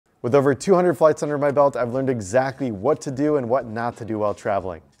With over 200 flights under my belt, I've learned exactly what to do and what not to do while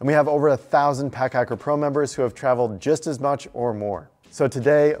traveling. And we have over 1,000 PackHacker Pro members who have traveled just as much or more. So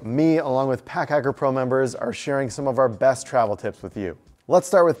today, me, along with PackHacker Pro members, are sharing some of our best travel tips with you. Let's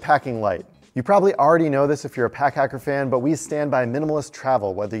start with packing light. You probably already know this if you're a PackHacker fan, but we stand by minimalist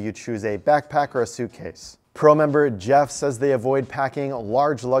travel, whether you choose a backpack or a suitcase. Pro member Jeff says they avoid packing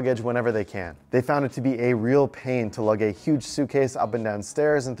large luggage whenever they can. They found it to be a real pain to lug a huge suitcase up and down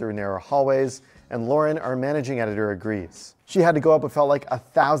stairs and through narrow hallways, and Lauren, our managing editor, agrees. She had to go up what felt like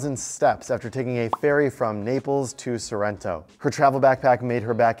 1,000 steps after taking a ferry from Naples to Sorrento. Her travel backpack made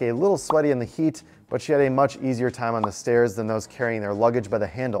her back a little sweaty in the heat, but she had a much easier time on the stairs than those carrying their luggage by the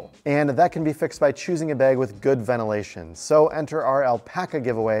handle. And that can be fixed by choosing a bag with good ventilation. So enter our alpaca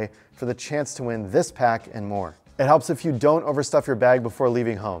giveaway for the chance to win this pack and more. It helps if you don't overstuff your bag before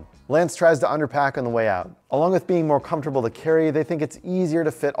leaving home. Lance tries to underpack on the way out. Along with being more comfortable to carry, they think it's easier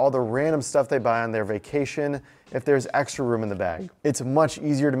to fit all the random stuff they buy on their vacation if there's extra room in the bag. It's much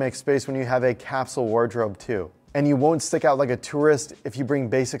easier to make space when you have a capsule wardrobe too. And you won't stick out like a tourist if you bring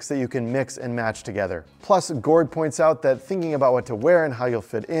basics that you can mix and match together. Plus, Gord points out that thinking about what to wear and how you'll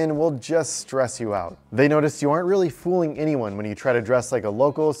fit in will just stress you out. They notice you aren't really fooling anyone when you try to dress like a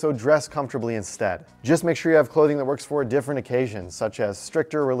local, so dress comfortably instead. Just make sure you have clothing that works for different occasions, such as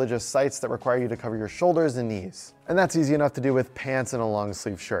stricter religious sites that require you to cover your shoulders and knees. And that's easy enough to do with pants and a long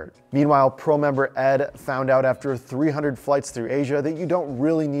sleeve shirt. Meanwhile, Pro member Ed found out after 300 flights through Asia that you don't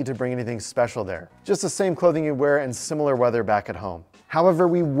really need to bring anything special there. Just the same clothing you wear in similar weather back at home. However,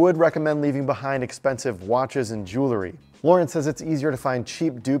 we would recommend leaving behind expensive watches and jewelry. Lauren says it's easier to find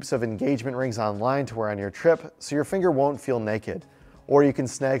cheap dupes of engagement rings online to wear on your trip, so your finger won't feel naked. Or you can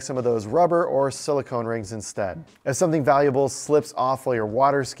snag some of those rubber or silicone rings instead. If something valuable slips off while you're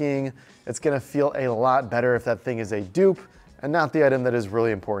water skiing, it's gonna feel a lot better if that thing is a dupe and not the item that is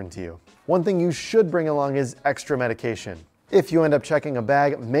really important to you. One thing you should bring along is extra medication. If you end up checking a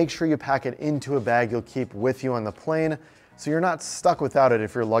bag, make sure you pack it into a bag you'll keep with you on the plane so you're not stuck without it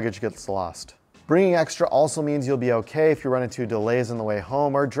if your luggage gets lost. Bringing extra also means you'll be okay if you run into delays on the way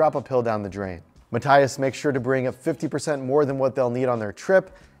home or drop a pill down the drain. Matthias makes sure to bring up 50% more than what they'll need on their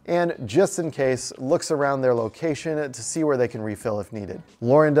trip, and just in case, looks around their location to see where they can refill if needed.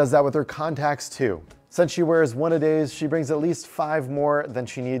 Lauren does that with her contacts too. Since she wears one a days, she brings at least 5 more than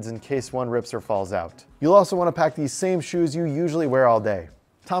she needs in case one rips or falls out. You'll also want to pack these same shoes you usually wear all day.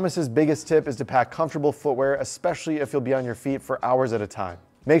 Thomas's biggest tip is to pack comfortable footwear, especially if you'll be on your feet for hours at a time.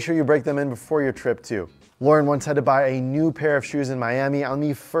 Make sure you break them in before your trip too. Lauren once had to buy a new pair of shoes in Miami on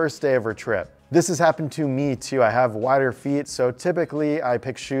the first day of her trip. This has happened to me too. I have wider feet, so typically I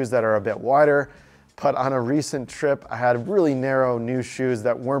pick shoes that are a bit wider, but on a recent trip, I had really narrow new shoes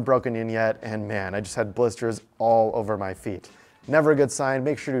that weren't broken in yet, and man, I just had blisters all over my feet. Never a good sign.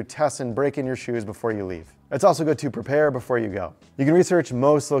 Make sure to test and break in your shoes before you leave. It's also good to prepare before you go. You can research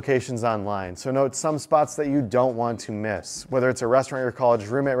most locations online, so note some spots that you don't want to miss, whether it's a restaurant your college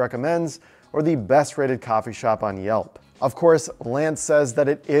roommate recommends or the best rated coffee shop on Yelp. Of course, Lance says that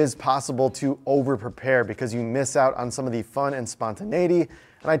it is possible to over-prepare because you miss out on some of the fun and spontaneity,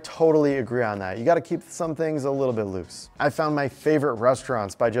 and I totally agree on that. You gotta keep some things a little bit loose. I found my favorite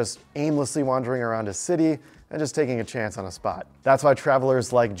restaurants by just aimlessly wandering around a city and just taking a chance on a spot. That's why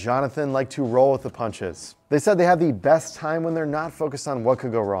travelers like Jonathan like to roll with the punches. They said they have the best time when they're not focused on what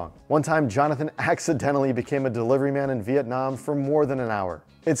could go wrong. One time, Jonathan accidentally became a delivery man in Vietnam for more than an hour.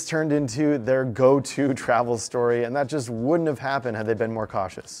 It's turned into their go-to travel story, and that just wouldn't have happened had they been more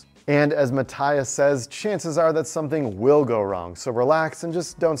cautious. And as Matthias says, chances are that something will go wrong, so relax and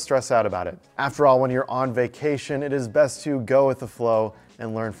just don't stress out about it. After all, when you're on vacation, it is best to go with the flow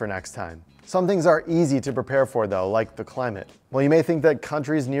and learn for next time. Some things are easy to prepare for though, like the climate. While you may think that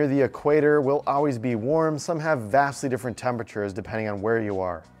countries near the equator will always be warm, some have vastly different temperatures depending on where you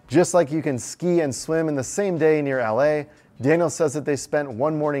are. Just like you can ski and swim in the same day near LA, Daniel says that they spent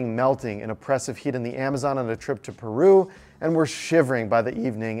one morning melting in oppressive heat in the Amazon on a trip to Peru and were shivering by the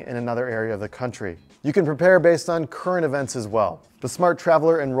evening in another area of the country. You can prepare based on current events as well. The Smart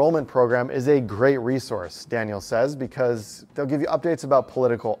Traveler Enrollment Program is a great resource, Daniel says, because they'll give you updates about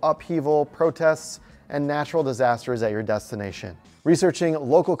political upheaval, protests, and natural disasters at your destination. Researching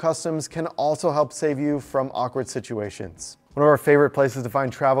local customs can also help save you from awkward situations. One of our favorite places to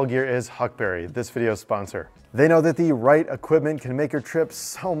find travel gear is HUCKBERRY, this video's sponsor. They know that the right equipment can make your trip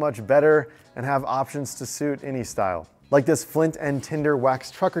so much better and have options to suit any style. like this Flint and Tinder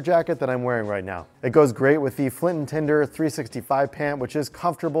wax trucker jacket that I'm wearing right now. It goes great with the Flint and Tinder 365 pant, which is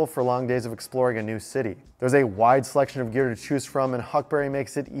comfortable for long days of exploring a new city. There's a wide selection of gear to choose from, and HUCKBERRY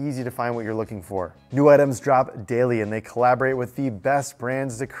makes it easy to find what you're looking for. New items drop daily, and they collaborate with the best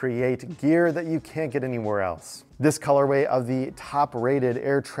brands to create gear that you can't get anywhere else. This colorway of the top-rated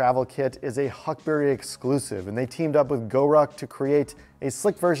air travel kit is a HUCKBERRY exclusive, and they teamed up with GoRuck to create a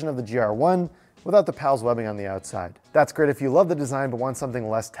slick version of the GR1 without the PALS webbing on the outside. That's great if you love the design but want something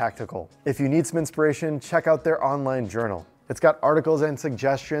less tactical. If you need some inspiration, check out their online journal. It's got articles and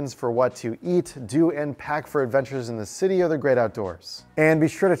suggestions for what to eat, do, and pack for adventures in the city or the great outdoors. And be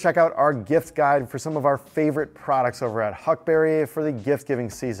sure to check out our gift guide for some of our favorite products over at HUCKBERRY for the gift-giving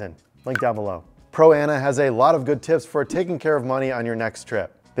season. Link down below. Pro Anna has a lot of good tips for taking care of money on your next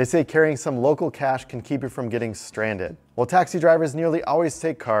trip. They say carrying some local cash can keep you from getting stranded. While taxi drivers nearly always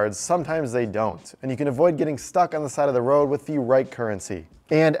take cards, sometimes they don't, and you can avoid getting stuck on the side of the road with the right currency.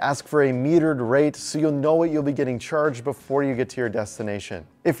 And ask for a metered rate so you'll know what you'll be getting charged before you get to your destination.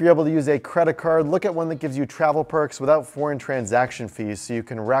 If you're able to use a credit card, look at one that gives you travel perks without foreign transaction fees so you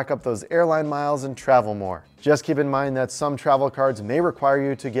can rack up those airline miles and travel more. Just keep in mind that some travel cards may require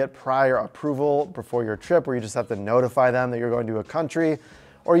you to get prior approval before your trip, where you just have to notify them that you're going to a country,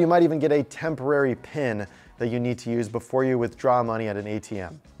 or you might even get a temporary PIN that you need to use before you withdraw money at an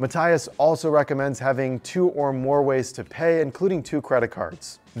ATM. Matthias also recommends having 2 or more ways to pay, including 2 credit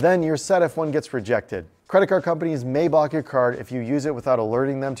cards. Then you're set if one gets rejected. Credit card companies may block your card if you use it without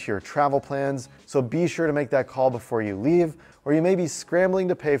alerting them to your travel plans, so be sure to make that call before you leave, or you may be scrambling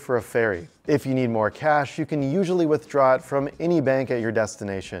to pay for a ferry. If you need more cash, you can usually withdraw it from any bank at your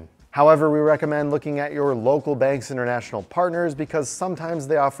destination. However, we recommend looking at your local bank's international partners because sometimes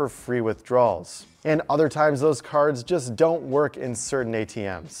they offer free withdrawals. And other times those cards just don't work in certain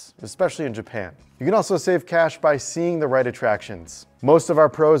ATMs, especially in Japan. You can also save cash by seeing the right attractions. Most of our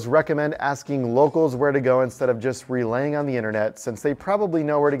pros recommend asking locals where to go instead of just relaying on the internet, since they probably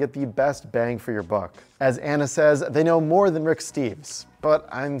know where to get the best bang for your buck. As Anna says, they know more than Rick Steves, but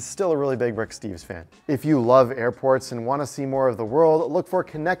I'm still a really big Rick Steves fan. If you love airports and want to see more of the world, look for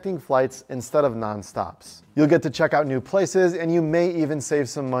connecting flights instead of non-stops. You'll get to check out new places, and you may even save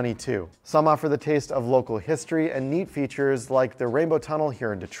some money too. Some offer the taste of local history and neat features like the Rainbow Tunnel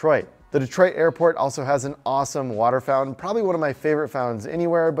here in Detroit. The Detroit airport also has an awesome water fountain, probably one of my favorite fountains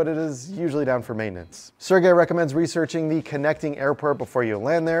anywhere, but it is usually down for maintenance. Sergey recommends researching the connecting airport before you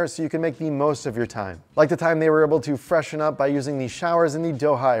land there so you can make the most of your time. Like the time they were able to freshen up by using the showers in the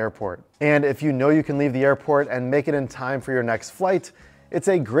Doha airport. And if you know you can leave the airport and make it in time for your next flight, it's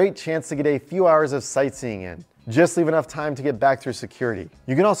a great chance to get a few hours of sightseeing in. Just leave enough time to get back through security.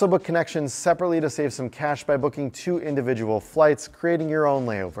 You can also book connections separately to save some cash by booking 2 individual flights, creating your own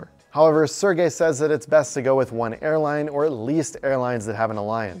layover. However, Sergey says that it's best to go with one airline, or at least airlines that have an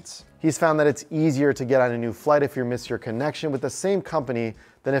alliance. He's found that it's easier to get on a new flight if you miss your connection with the same company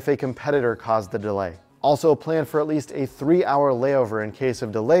than if a competitor caused the delay. Also, plan for at least a 3-hour layover in case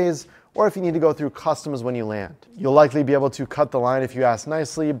of delays, or if you need to go through customs when you land. You'll likely be able to cut the line if you ask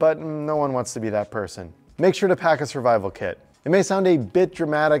nicely, but no one wants to be that person. Make sure to pack a survival kit. It may sound a bit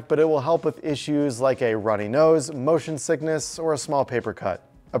dramatic, but it will help with issues like a runny nose, motion sickness, or a small paper cut.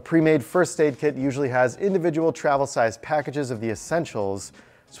 A pre-made first aid kit usually has individual travel-sized packages of the essentials,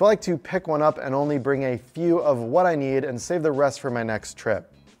 so I like to pick one up and only bring a few of what I need and save the rest for my next trip.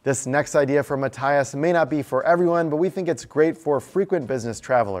 This next idea from Matthias may not be for everyone, but we think it's great for frequent business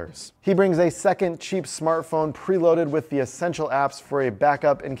travelers. He brings a second cheap smartphone preloaded with the essential apps for a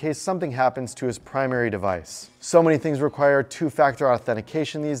backup in case something happens to his primary device. So many things require 2-factor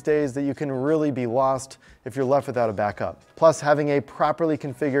authentication these days that you can really be lost if you're left without a backup. Plus, having a properly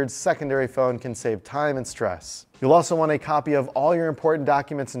configured secondary phone can save time and stress. You'll also want a copy of all your important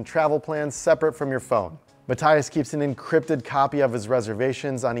documents and travel plans separate from your phone. Matthias keeps an encrypted copy of his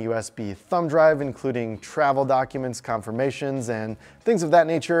reservations on a USB thumb drive, including travel documents, confirmations, and things of that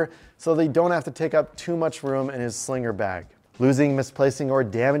nature, so they don't have to take up too much room in his slinger bag. Losing, misplacing, or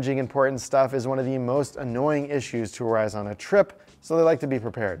damaging important stuff is one of the most annoying issues to arise on a trip, so they like to be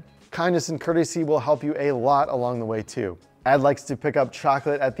prepared. Kindness and courtesy will help you a lot along the way too. Ed likes to pick up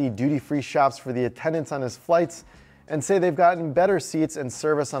chocolate at the duty-free shops for the attendants on his flights and say they've gotten better seats and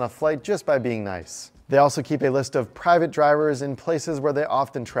service on a flight just by being nice. They also keep a list of private drivers in places where they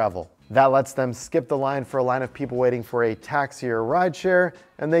often travel. That lets them skip the line for a line of people waiting for a taxi or rideshare,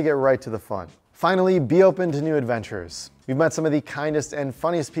 and they get right to the fun. Finally, be open to new adventures. We've met some of the kindest and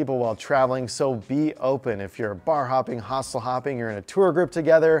funniest people while traveling, so be open. If you're bar hopping, hostel hopping, you're in a tour group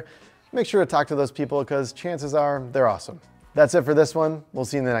together, make sure to talk to those people because chances are they're awesome. That's it for this one. We'll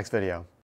see you in the next video.